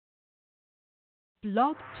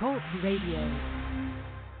Blog Talk Radio.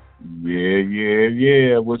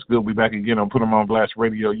 Yeah. What's good? We back again on Put 'em on Blast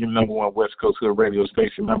Radio, your number one West Coast Hood radio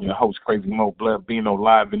station. I'm your host, Crazy Mo Blood Bino,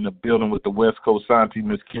 live in the building with the West Coast auntie,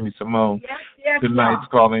 Miss Kimmy Simone. Tonight's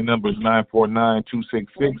calling number is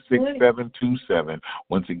 949-266-6727.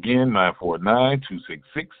 Once again,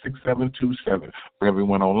 949-266-6727. For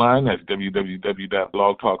everyone online, that's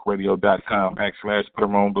www.blogtalkradio.com/Put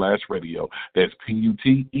 'em on Blast Radio. That's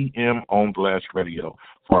PUTEM on Blast Radio.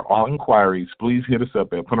 For all inquiries, please hit us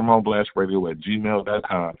up at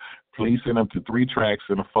putemonblastradio@gmail.com. Please send up to 3 tracks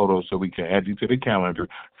and a photo so we can add you to the calendar.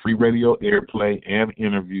 Free radio airplay and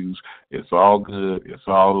interviews. It's all good. It's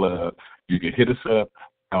all love. You can hit us up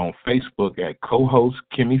on Facebook at co-host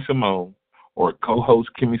Kimmy Simone or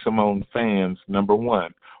co-host Kimmy Simone Fans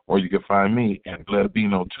 #1, or you can find me at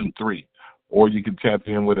BloodBino23. Or you can tap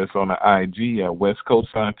in with us on the IG at West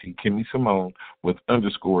Coast Auntie Kimmy Simone with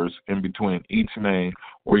underscores in between each name.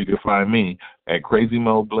 Or you can find me at Crazy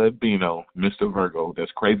Mo Blood Bino, Mr. Virgo.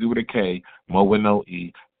 That's crazy with a K, Mo with no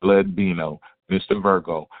E, Blood Bino, Mr.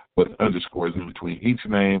 Virgo, with underscores in between each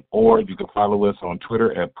name. Or you can follow us on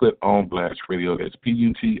Twitter at Put On Blast Radio. That's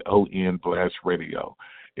PUTON Blast Radio.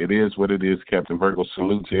 It is what it is, Captain Virgo.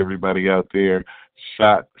 Salute to everybody out there.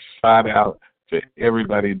 Shout out to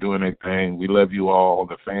everybody doing their thing. We love you all,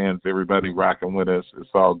 the fans, everybody rocking with us. It's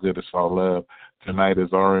all good. It's all love. Tonight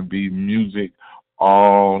is R&B music,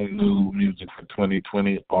 all new music for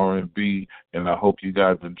 2020 R&B, and I hope you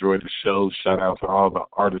guys enjoy the show. Shout out to all the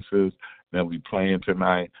artists that we playing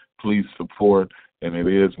tonight. Please support, and it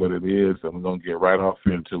is what it is. I'm going to get right off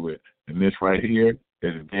into it. And this right here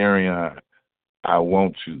is Darian, I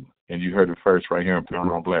Want You. And you heard it first right here on Put 'em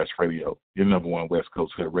on Blast Radio, your number one West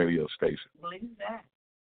Coast Hood radio station. Believe that.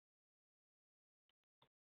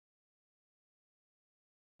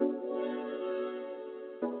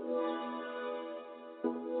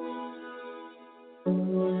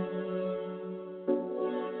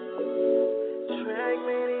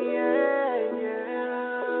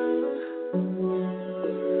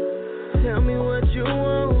 Tell me what you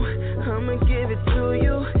want, I'ma give it to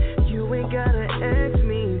you. You ain't gotta ask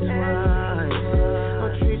me twice.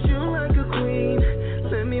 I'll treat you like a queen,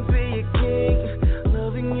 let me be your king.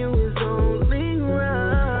 Loving you is only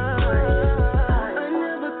right. I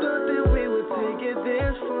never thought that we would take it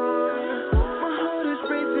this far. My heart is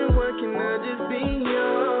racing, why can I just be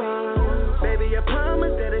yours? Baby, I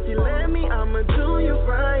promise that if you let me, I'ma do you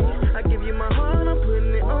right. I give you my heart, I'm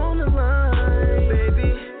putting it on the line.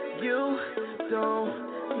 Baby, you don't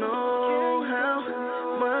know how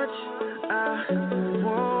much I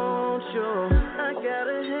want you. I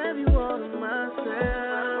gotta have you all to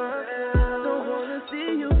myself. Don't wanna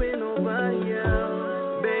see you with nobody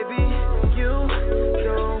else. Baby, you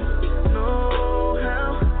don't know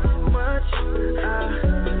how much I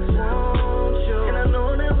want you. And I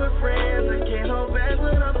know that we're friends, I can't hold back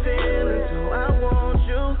what I'm feeling. So I want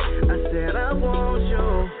you, I said I want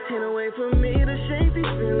you. Ain't no way for me to shake these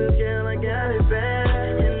feelings, girl, I got it bad.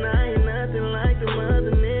 And I ain't nothing like them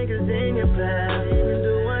other niggas in your past.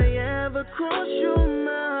 Do I ever cross your mind?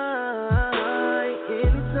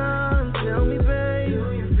 Anytime, tell me, babe,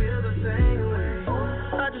 do you feel the same way?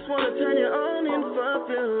 I just wanna turn you on and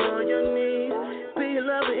fulfill all your needs. Be your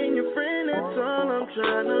lover and your friend, that's all I'm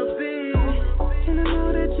trying to be. And I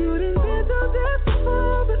know that you didn't been through this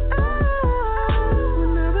before, but I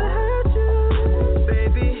will never hurt you.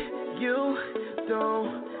 Baby, you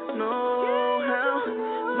don't know how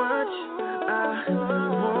much I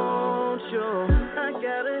want you. I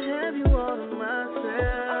gotta have you all to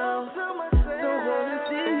myself. Don't wanna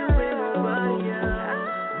see you with nobody else.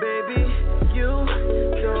 Baby, you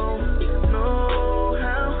don't know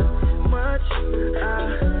how much I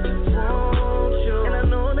want you. And I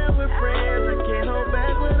know that we're friends, I can't hold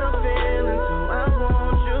back what I'm feeling. So I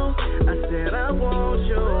want you, I said I want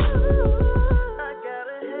you. I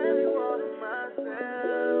gotta have you all to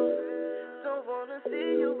myself. Don't wanna see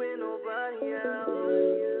you with nobody else.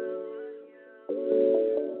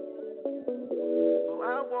 So I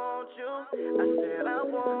want you, I said I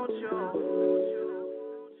want you.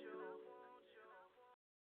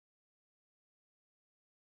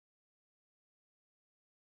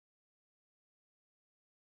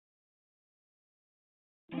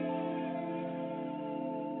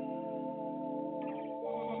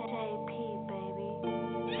 JP, baby.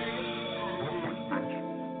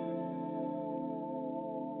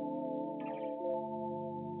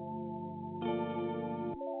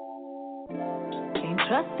 Can't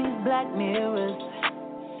trust these black mirrors.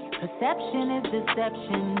 Perception is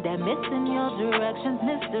deception. That missing your directions,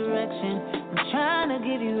 misdirection. I'm trying to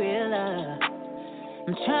give you real love.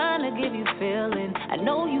 I'm trying to give you feeling. I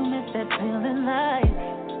know you miss that feeling like,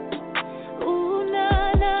 ooh,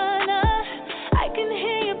 nah, nah, nah. I can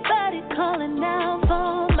hear your body calling out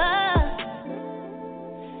for my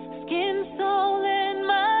skin, soul, and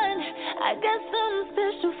mind. I got something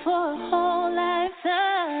special for a whole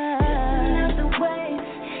lifetime. Listen out the waves,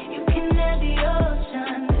 you can have the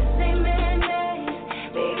ocean. This ain't man-made.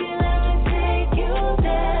 Baby, let me take you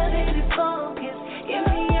there. Baby, focus, give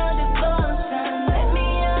me your devotion. Let me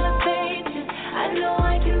elevate you. I know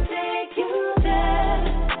I can take you there.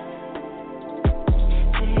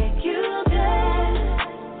 Take you there.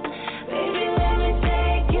 Baby, let me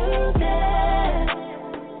take you there.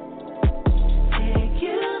 Take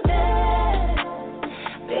you there.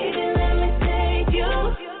 Baby, let me take you.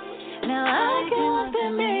 Now I can walk the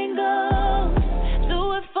mango. Do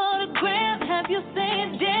it for the gram. Have you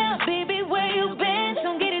saying damn, baby, where you been?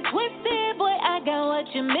 Don't get it twisted, boy. I got what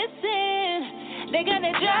you're missing. They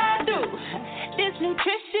gonna drive through. This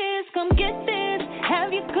nutritious, come get this.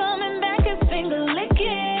 Have you coming back and finger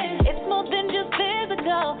licking? It's more than just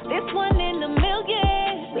physical. This one in a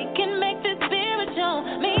million. We can make this spiritual.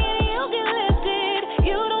 Me and you get lifted.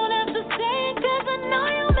 You don't have to say it, 'cause I know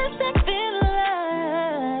you miss that feeling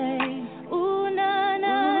like, ooh, nah,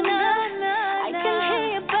 nah, nah, nah. I can hear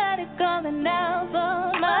your body calling out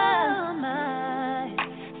for my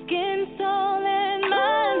skin, soul, and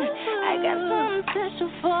mind. I got something special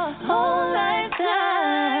for a whole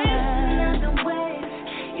lifetime. Listen out the waves,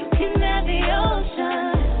 you can have the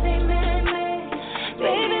ocean. This ain't man-made.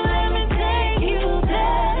 Baby, let me take you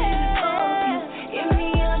there. Focus, give me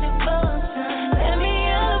your devotion. Let me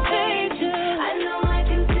elevate you. I know I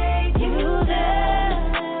can take you there.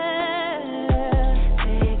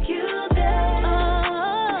 Take you there.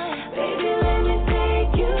 Baby, let me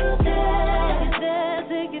take you there.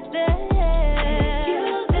 Take you there. Take you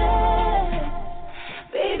there.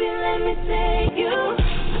 Baby, let me take you.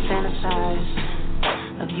 I fantasize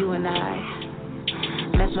of you and I,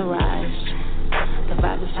 mesmerized. The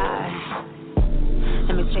vibe is high.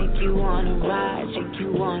 Let me take you on a ride, take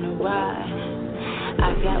you on a ride.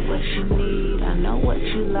 I got what you need, I know what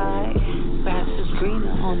you like. Grass is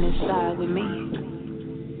greener on this side with me.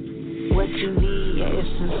 What you need, yeah,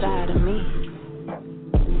 it's inside of me.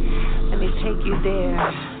 Let me take you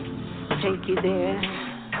there, take you there,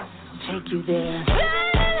 take you there,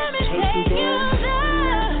 take you there.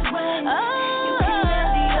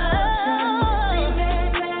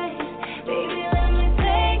 Baby, let me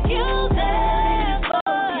take you there.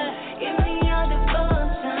 Give me your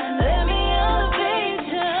devotion. Let me elevate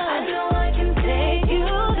you. I know I can take you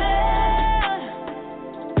there.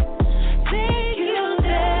 Take you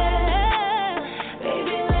there.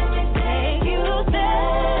 Baby, let me take you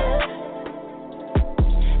there.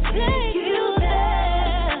 Take you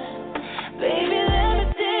there. Baby, let me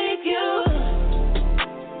take you.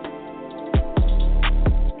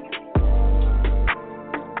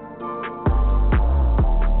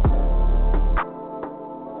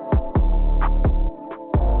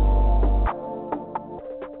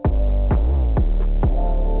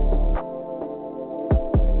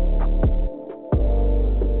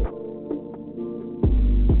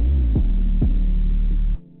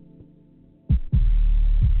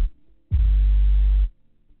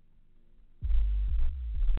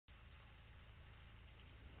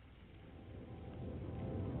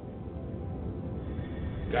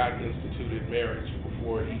 God instituted marriage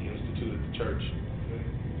before he instituted the church.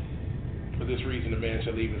 For this reason, a man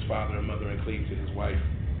shall leave his father and mother and cleave to his wife.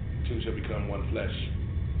 The two shall become one flesh.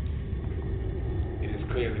 It is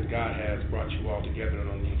clear that God has brought you all together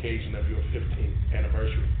on the occasion of your 15th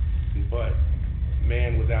anniversary. But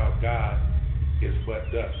man without God is but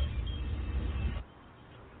dust.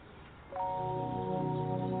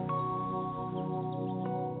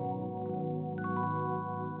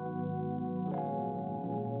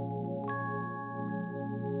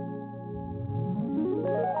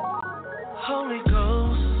 Holy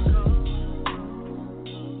Ghost,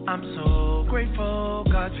 I'm so grateful,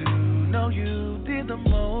 God, you know you did the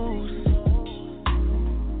most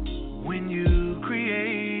when you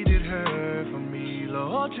created her for me,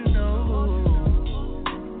 Lord, you know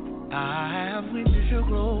I have witnessed your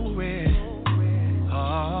glory,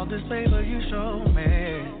 all this favor you showed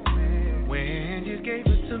me. When you gave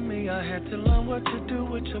it to me, I had to learn what to do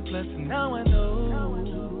with your blessing. Now I know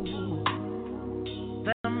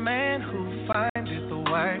that a man who findeth a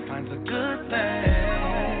wife finds a good thing.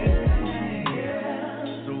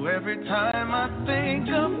 So every time I think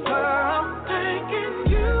of her, I'm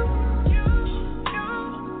thanking you.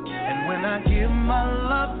 And when I give my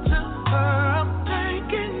love to her, I'm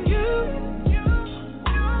thanking you.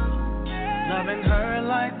 Loving her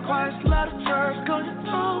Christ, love the church, 'cause you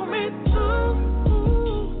told me to.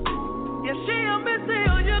 Yeah, she helped me see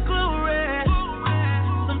all your glory.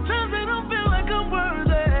 Sometimes it don't feel like I'm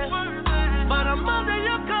worthy, but I'm under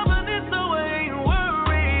your covenant, so I ain't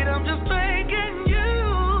worried. I'm just thanking you.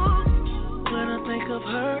 When I think of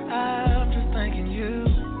her, I'm just thanking you.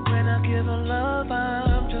 When I give her love,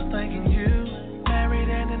 I'm just thanking you. Married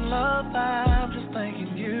and in love, I'm just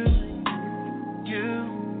thanking you.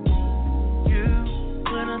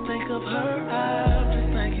 When I think of her, I'm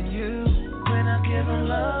just thanking you. When I give her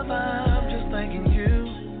love, I'm just thanking you.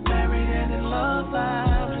 Married and in love,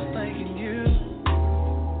 I'm just thanking you.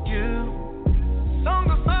 Song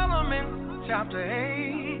of Solomon, chapter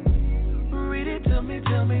 8. Read it to me,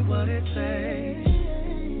 tell me what it says.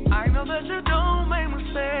 I know that you don't make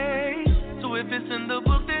mistakes, so if it's in the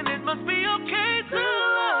book, then it must be okay to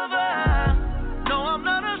love her. No, I'm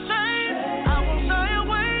not ashamed, I won't shy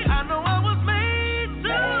away. I know I was made to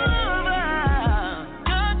love her.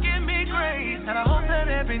 God give me grace, and I hope that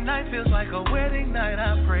every night feels like a wedding night.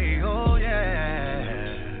 I pray, oh yeah.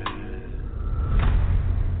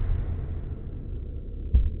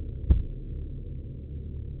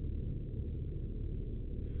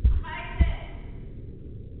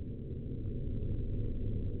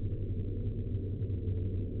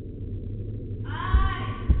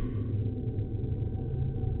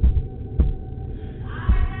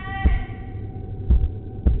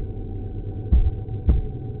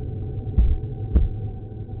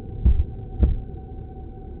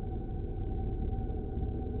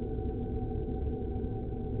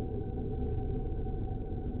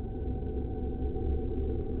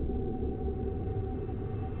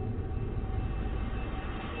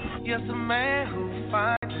 Yes, a man who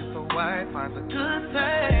finds his wife finds a good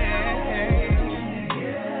thing.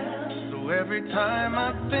 So every time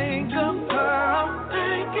I think of her, I'm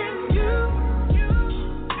thinking you.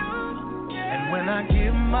 And when I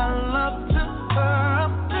give my love to her,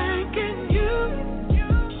 I'm thinking you.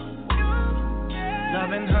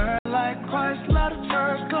 Loving her like Christ loved the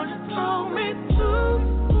church, 'cause you told me to.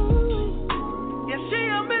 Yeah, she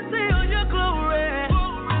helped me see all your glory.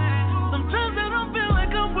 Sometimes I don't feel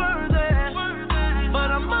like I'm worthy,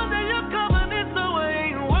 but I'm under your covenant, so I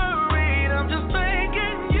ain't worried. I'm just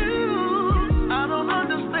thanking you. I don't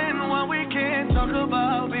understand why we can't talk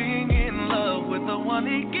about being in love with the one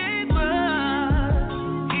he gave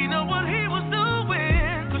us. He know what he was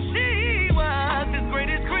doing, 'cause she was his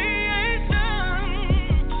greatest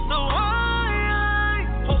creation. So I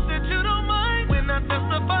hope that you don't mind when I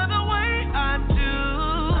testify the way I do.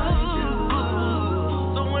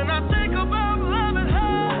 So when I think about loving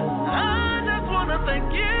her, I just wanna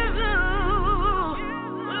thank you.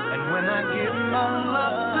 And when I give my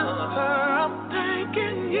love to her, I'm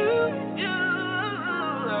thanking you.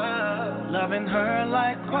 Loving her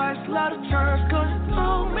like Christ loved the church, 'cause you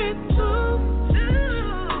told me to.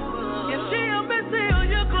 Yeah, she helped me see all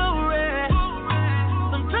your glory.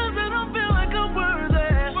 Sometimes I don't feel like I'm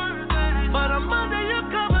worthy, but I'm under your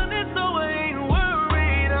covenant, so I ain't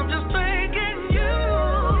worried. I'm just thanking you.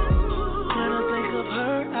 When I think of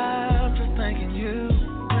her, I'm just thanking you.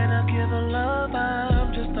 When I give her love,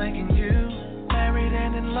 I'm just thanking you. Married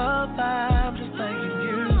and in love, I'm just thanking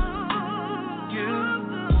you.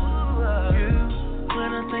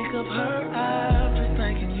 When I think of her, I'm just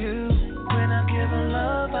thanking you. When I give her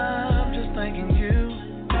love, I'm just thanking you.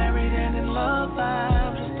 Married and in love,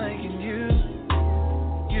 I'm just thanking you.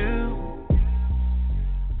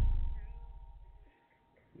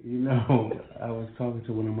 You know, I was talking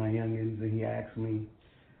to one of my youngins, and he asked me,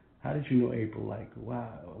 "How did you know April? Like,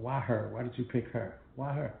 why her? Why did you pick her?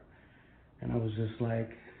 Why her?" And I was just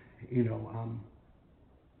like, you know, I'm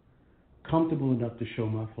comfortable enough to show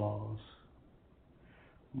my flaws,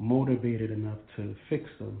 motivated enough to fix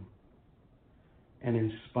them, and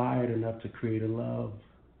inspired enough to create a love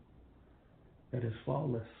that is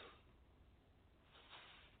flawless.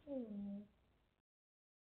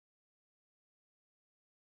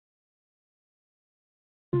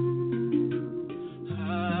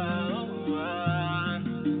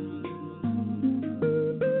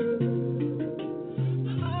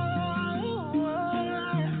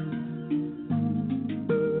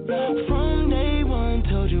 From day one,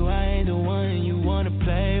 told you I ain't the one you wanna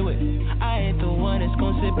play with. I ain't the one that's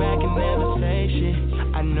gonna sit back and never say shit.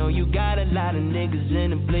 I know you got a lot of niggas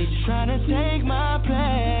in the bleachers trying to take my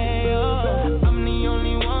place. Oh, I'm the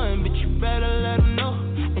only one, but you better let them know.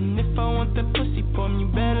 And if I want that pussy from you,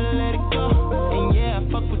 better let it go. And yeah, I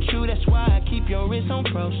fuck with you, that's why I keep your wrist on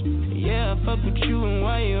pros. Yeah, I fuck with you, and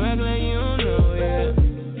why you act like you don't know, yeah.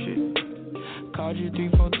 Shit. Called you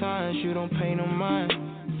 3-4 times, you don't pay no mind.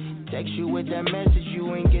 text you with that message,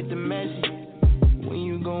 you ain't get the message. When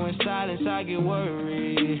you go in silence, I get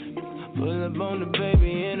worried. Pull up on the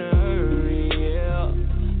baby in a hurry, yeah.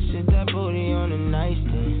 Sit that booty on the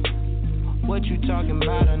nightstand. What you talking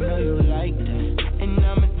about? I know you like that. And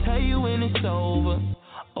I'ma tell you when it's over.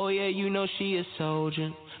 Oh yeah, you know she a soldier.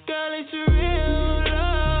 Girl, it's a real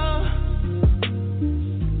love.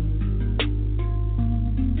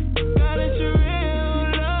 Girl, it's a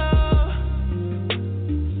real love.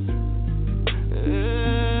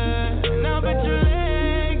 Yeah. Now put your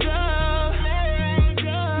legs up.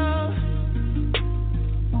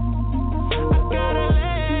 I got her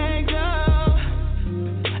legs up.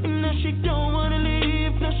 And now she don't wanna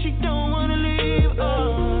leave. No, she don't wanna leave.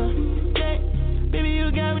 Yeah. Baby,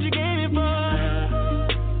 you got what you gave me for.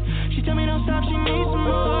 She tell me don't stop, she needs some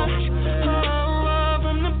more. Oh,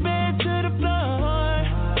 from the bed to the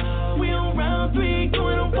floor. We on round 3,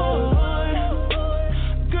 going on 4.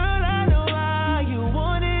 Girl, I know how you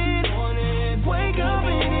want it. Wake up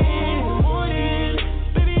in the morning.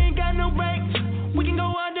 Baby, ain't got no breaks. We can go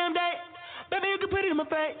all damn day. Baby, you can put it in my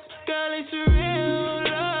face. Girl, it's a real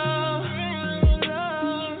love.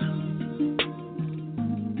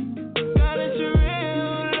 Girl, it's a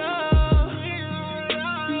real love.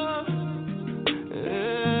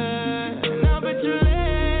 Yeah. Now put your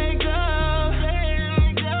legs up.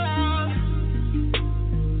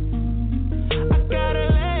 I got her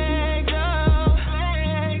legs up.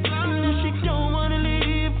 No, she don't wanna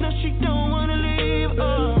leave. No, she don't wanna leave. No,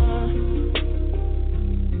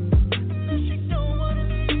 she don't wanna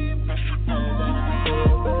leave. No, she don't wanna leave.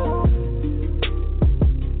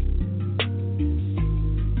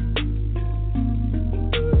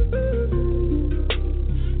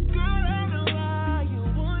 Girl, I know how you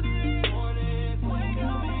want it. Wake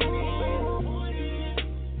up in the morning.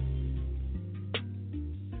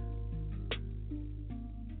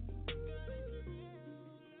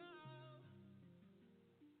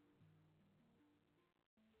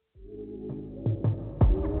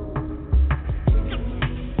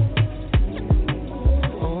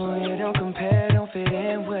 Oh, you don't compare, don't fit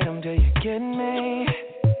in with them, do you get me?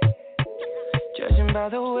 Judging by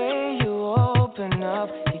the way you open up,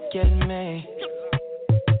 you get me.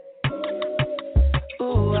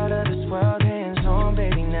 Ooh, out of this world, hands on,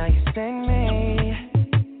 baby, now you sting me.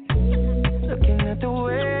 Looking at the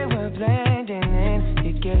way we're blending in,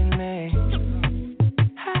 you get me.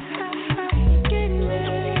 Ha, ha, ha, you get me.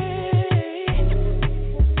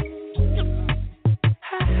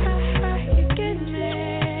 Ha, ha, ha, you get me.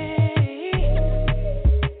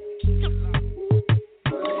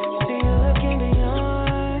 See you looking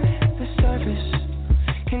beyond the surface.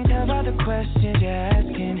 Can tell by the questions you're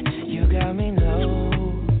asking. You got me low,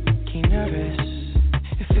 key nervous.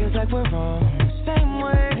 It feels like we're wrong. Same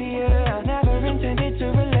way, yeah. I never intended to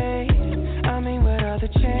relate. I mean, what are the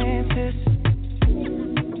chances?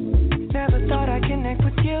 Never thought I'd connect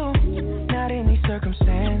with you. Not in these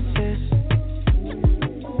circumstances.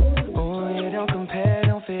 Oh, you don't compare,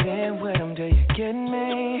 don't fit in with them. Do you get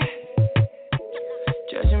me?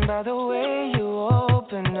 Judging by the way you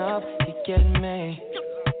open up, you get me.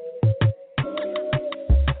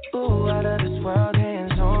 Ooh, out of this world,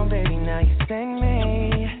 hands on, baby, now you sting me.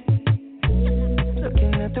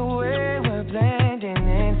 Looking at the way we're blending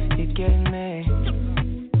in, you get me.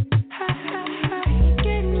 Ha, ha, ha, you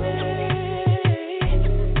get me.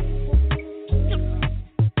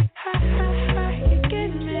 Ha, ha, ha, you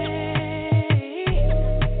get me.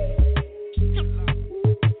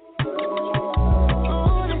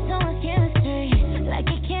 Oh, there's so much chemistry. Like a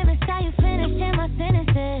chemist, how you finishing my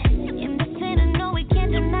sentences. In the center, no, we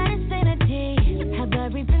can't deny infinity. How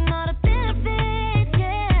God reaping all the benefits,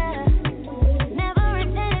 yeah. Never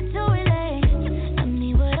intended to relate.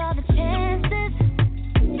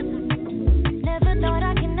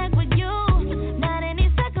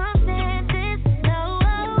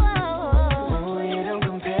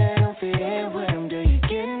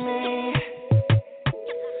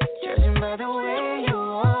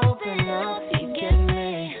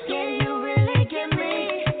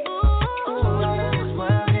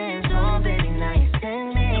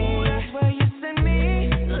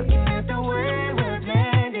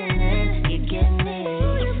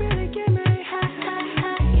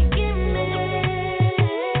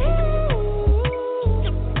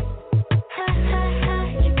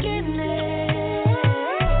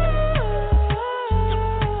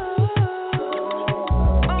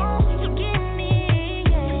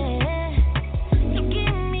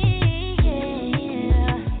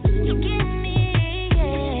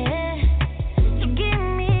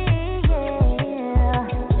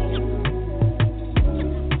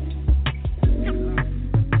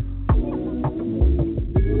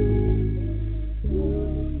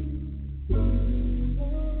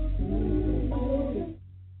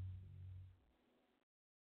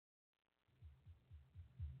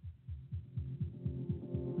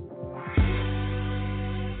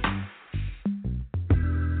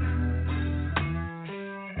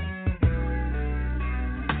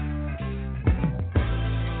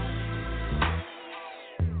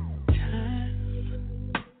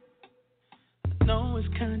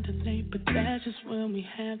 late, but that's just when we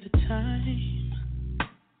have the time.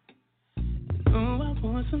 Oh, I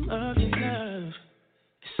want some of your love.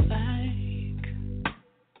 It's like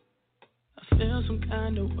I feel some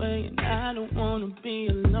kind of way, and I don't wanna be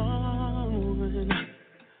alone.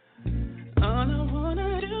 All I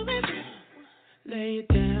wanna do is lay it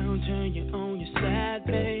down, turn you on your side,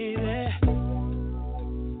 baby.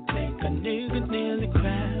 Make a nigga nearly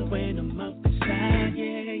cry when I'm up inside,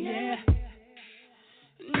 yeah, yeah.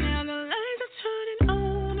 Now the lights are turning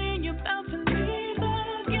on and you're about to leave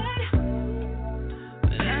again.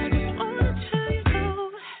 But I just wanna tell you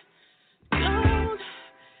don't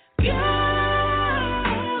go.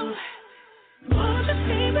 Won't you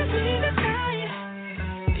stay with me tonight?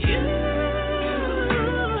 You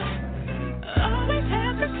always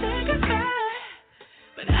have to say goodbye,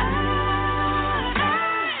 but I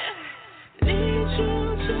need you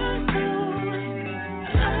to know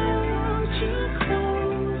I want you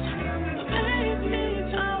close. Baby,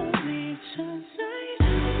 don't leave tonight.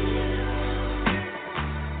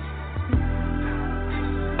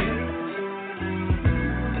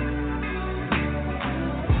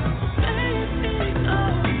 Baby,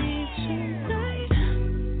 don't leave tonight.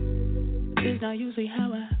 It's not usually how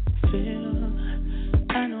I feel.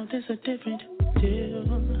 I know this a different deal.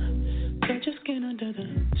 But your skin under the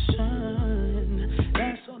sun,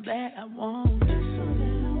 that's all that I want.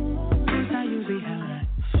 It's not usually how I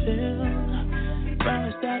feel.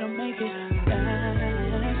 Promise that I'll make it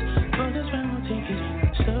last. For this round we'll take it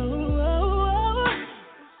slow.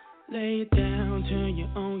 Lay it down, turn you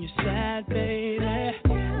on your side, baby.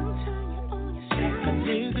 Make a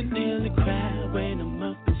nigga nearly cry when I'm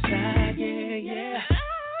up inside, yeah, yeah.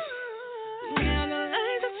 Now the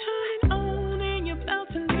lights are turning on and you're about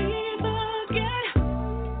to leave again.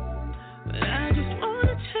 But I just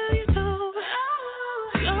wanna tell you don't go.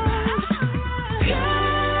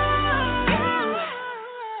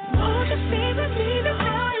 Won't you stay with me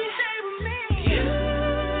tonight? You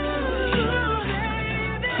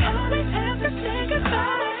always have to say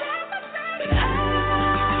goodbye, but I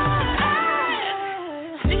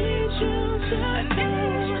need you to know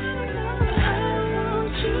I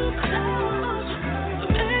want you close.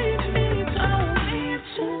 Baby, don't leave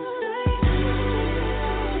tonight.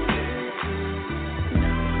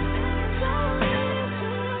 Don't leave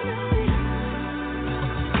tonight.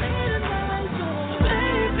 Baby,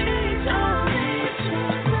 don't leave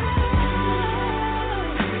tonight.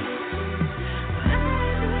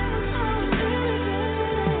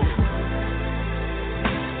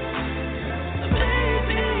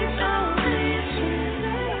 Baby, don't leave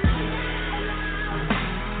tonight.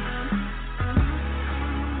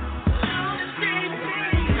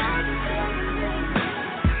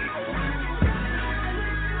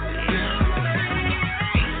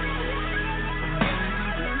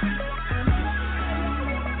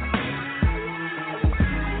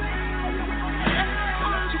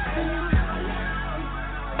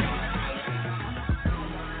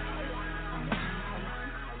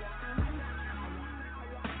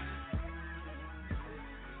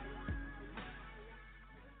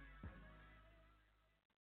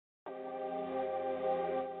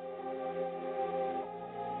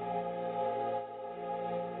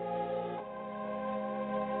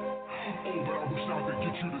 Oh, but I wish I could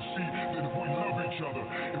get you to see that if we love each other,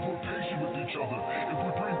 if we're patient with each other, if we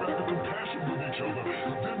bring back the compassion with each other,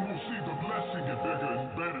 then we'll see the blessing get bigger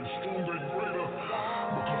and better and stronger and greater.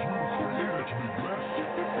 Because we were created to be blessed.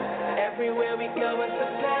 Everywhere we go, it's a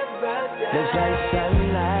paradise. Looks like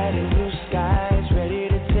sunlight and blue skies, ready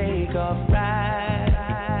to take off right.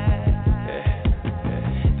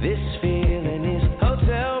 This feeling is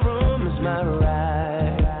hotel room is my ride.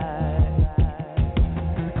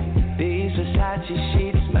 These Versace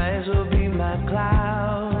sheets might as well be my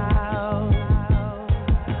cloud.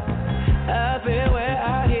 Up here where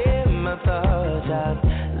I hear my thoughts out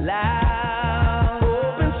loud.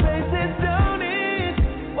 Open spaces don't it?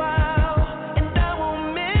 Wow. And I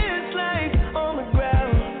won't miss life on the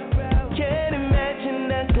ground. Can't imagine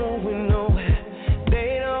that going nowhere.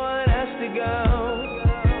 They don't want us to go.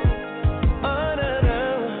 Oh no no.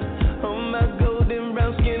 Oh my golden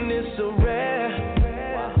brown skin is so rare.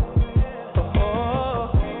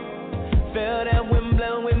 Oh, feel that wind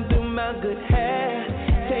blowing through my good hair.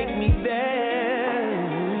 Take me there.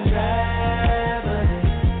 Traveling.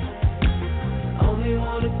 Only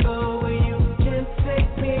wanna go where you can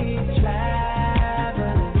take me.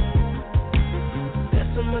 Traveling.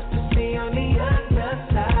 There's so much to see on the other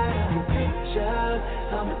side of the picture.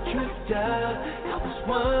 I'm a drifter. I was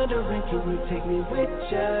wondering, can you take me with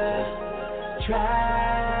ya?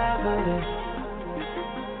 Traveling.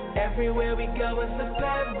 Everywhere we go is a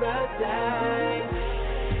paradise.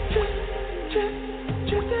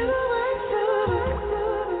 Drifting away from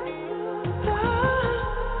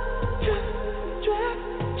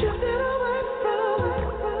drifting away from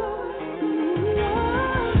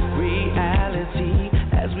reality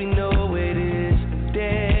as we know it is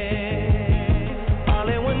dead. All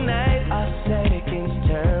in one night, our seconds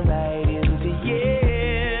turn right into years.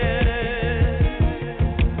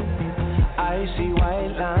 I see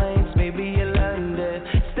white lines, maybe you'll understand.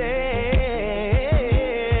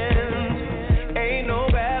 Ain't no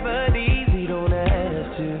gravity, we don't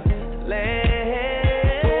have to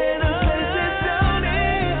land. Places down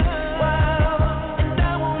in, wow, and I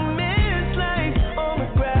won't miss life on the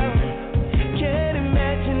ground. Can't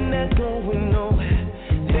imagine that going nowhere.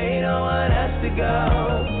 They don't want us to go.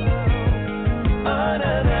 Oh,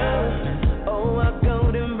 no, no. Oh, our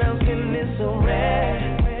golden brown skin is so red.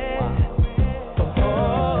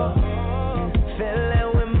 Oh, feel that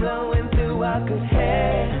wind blowing through our good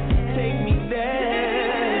hair. Take me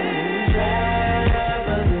there.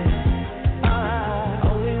 Traveling. I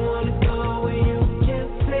only wanna go where you can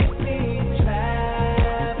take me.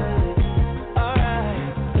 Traveling.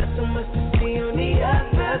 Alright, there's so much to see on the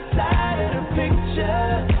other side of the picture.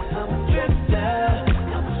 I'm a drifter.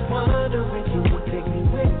 I was wondering you would take me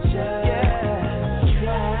with you. Yeah.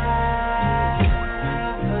 Traveling.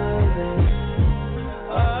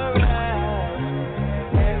 Alright.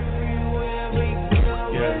 Everywhere we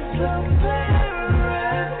go is a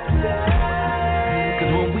paradise.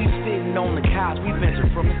 Cause when we sitting on the couch, we venture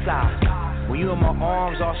from the south. When you in my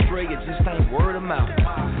arms, Australia just ain't word of mouth.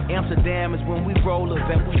 Amsterdam is when we roll up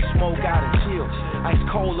and we smoke out and chill. Ice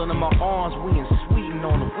cold under my arms, we in Sweden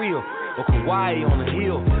on the real. Or Kauai on the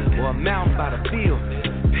hill, or a mountain by the field.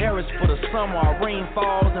 Paris for the summer, our rain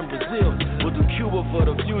falls in Brazil. We'll do Cuba for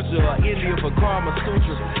the future, or India for Karma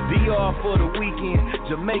Sutra. DR for the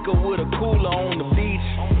weekend, Jamaica with a cooler on the beach.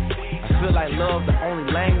 I feel like love's the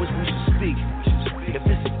only language we should speak. If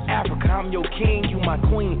this is Africa, I'm your king, you my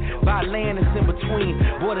queen. By land is in between.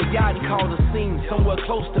 Boy, the yacht calls a scene somewhere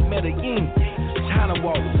close to Medellin. China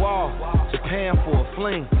walk the wall, Japan for a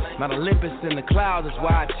fling. Mount Olympus in the clouds is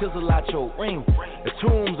why I chisel out your ring. The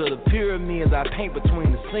tombs of the pyramids I paint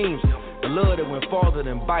between the seams. The love that went farther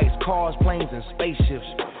than bikes, cars, planes, and spaceships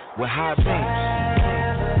with high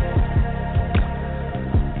beams.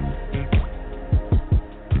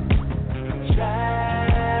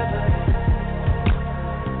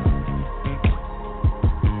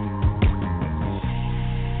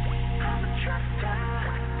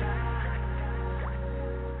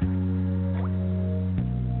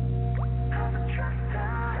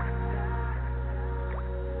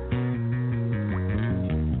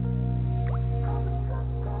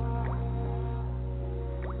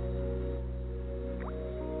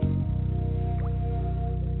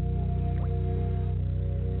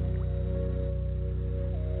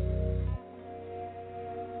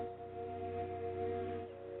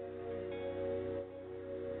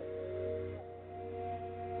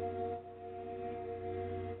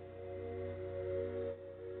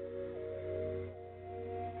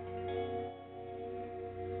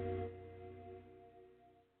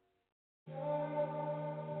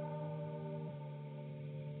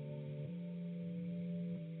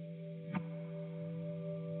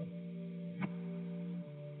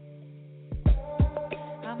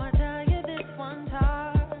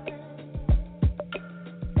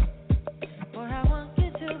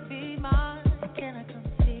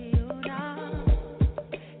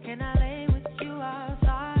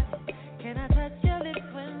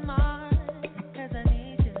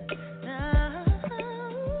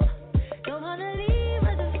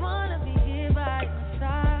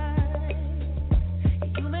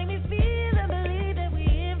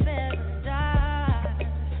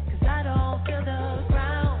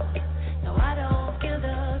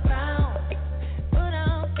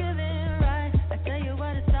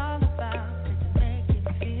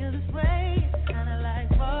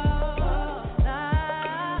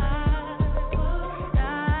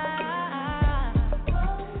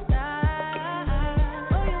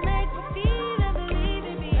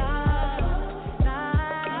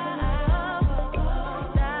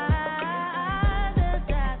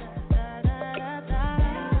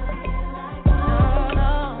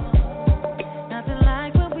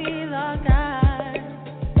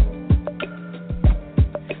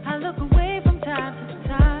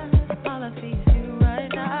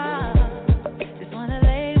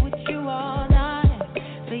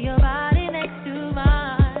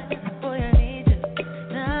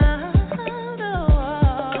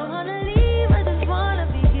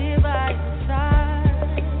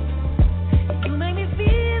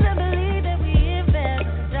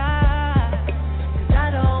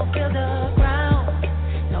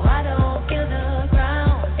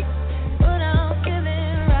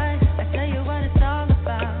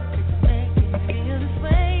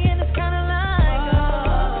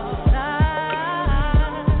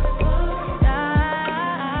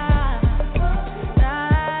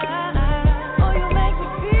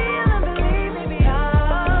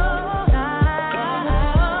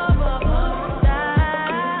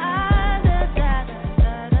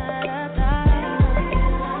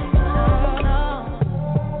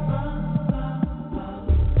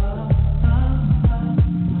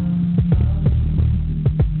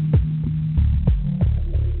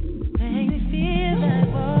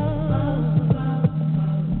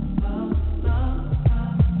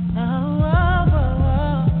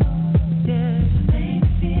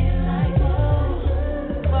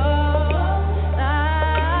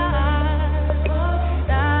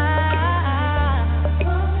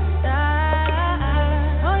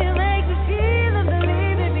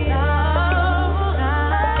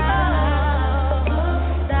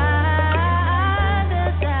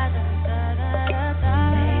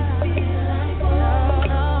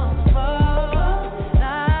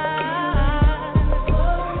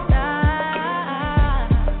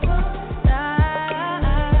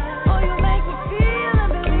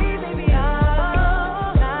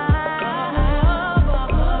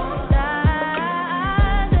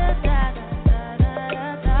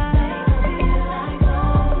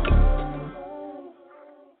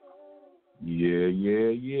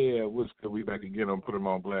 again on Put 'em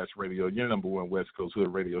on Blast Radio, your number one West Coast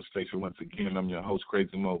Hood radio station. Once again, I'm your host,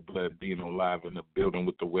 Crazy Mo Blood, being on live in the building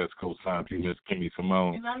with the West Coast auntie, Miss Kimmy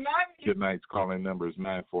Simone. Good night's calling number is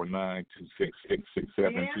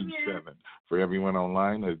 949-266-6727. For everyone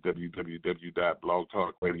online, it's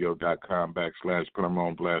www.blogtalkradio.com/Put 'em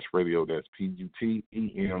on Blast Radio. That's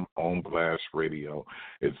PUTEM on Blast Radio.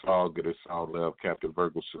 It's all good. It's all love. Captain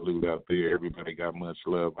Virgo salute out there. Everybody got much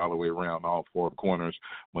love all the way around, all four corners.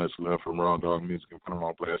 Much love from Raw Dog Music and Put 'em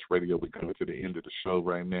on Blast Radio. We're coming to the end of the show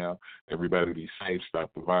right now. Everybody be safe.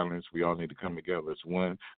 Stop the violence. We all need to come together as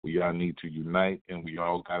one. We all need to unite, and we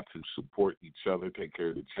all got to support each other, take care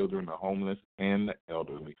of the children, the homeless, and the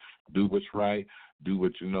elderly. Do what's right. Do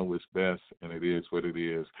what you know is best, and it is what it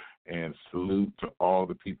is. And salute to all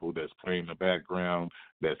the people that's playing the background,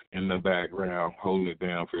 that's in the background, holding it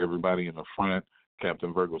down for everybody in the front.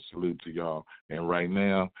 Captain Virgo, salute to y'all. And right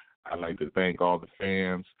now, I'd like to thank all the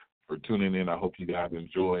fans for tuning in. I hope you guys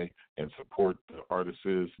enjoy and support the artists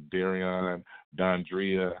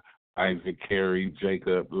Darian-Dondria-Isaac,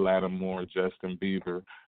 Carree-Jacob, Latimore-Justin,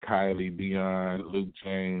 Bieber-Kyle, Dion-Luke,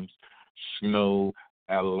 James-Snoh,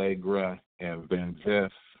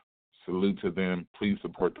 Aalegra-VanJess. Salute to them. Please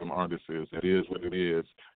support them artists. It is what it is.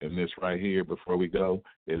 And this right here, before we go,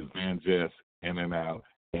 is VanJess in and out.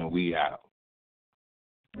 And we out.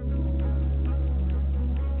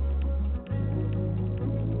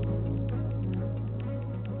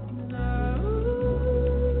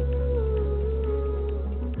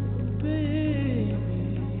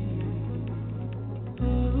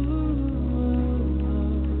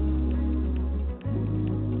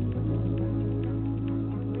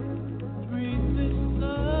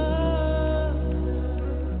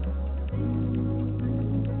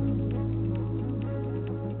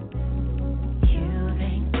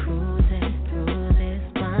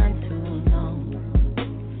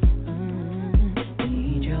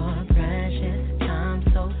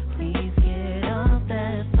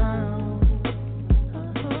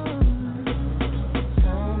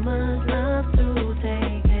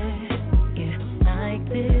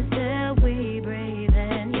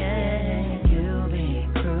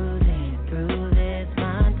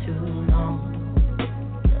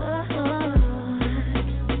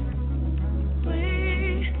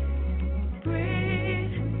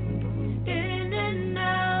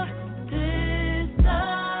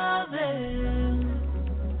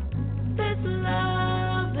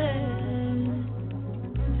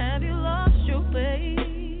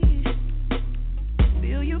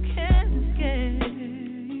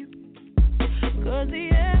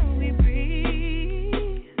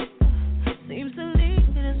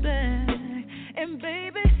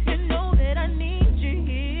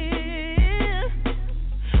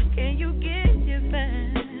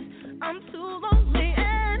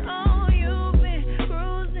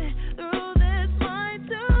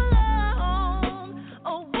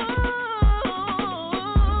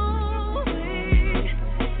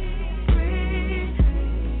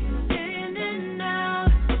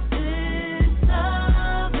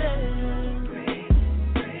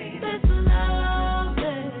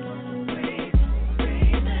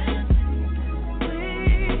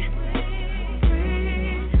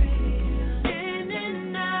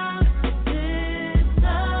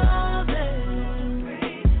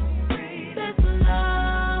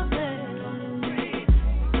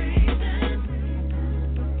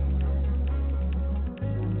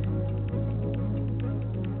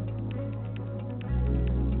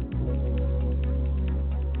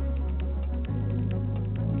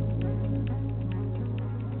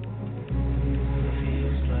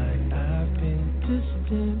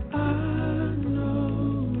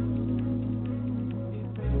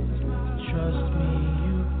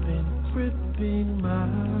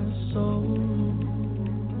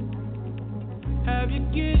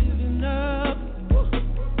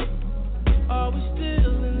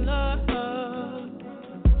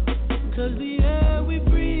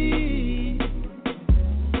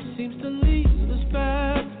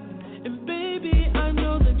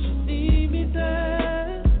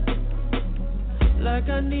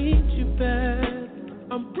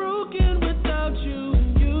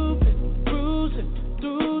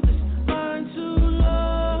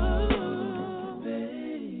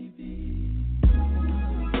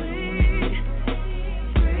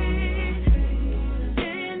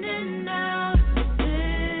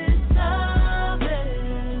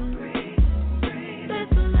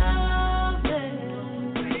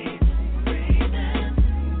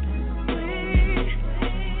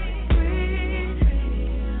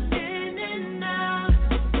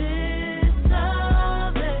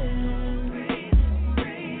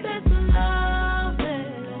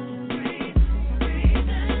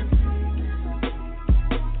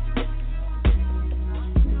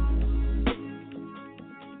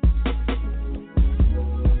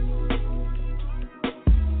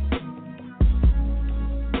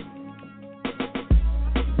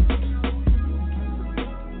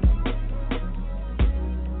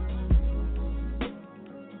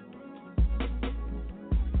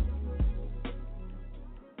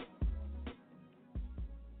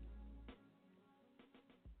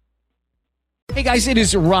 Hey guys, it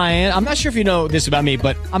is Ryan. I'm not sure if you know this about me,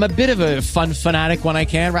 but I'm a bit of a fun fanatic when I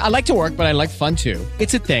can. I like to work, but I like fun too.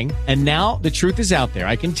 It's a thing. And now the truth is out there.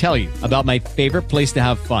 I can tell you about my favorite place to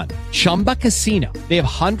have fun. Chumba Casino. They have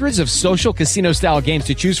hundreds of social casino style games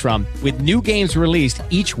to choose from with new games released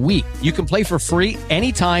each week. You can play for free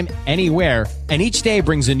anytime, anywhere. And each day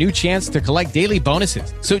brings a new chance to collect daily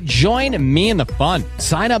bonuses. So join me in the fun.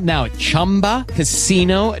 Sign up now at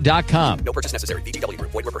ChumbaCasino.com. No purchase necessary. VGW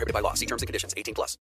Group. Void where prohibited by law. See terms and conditions. 18+.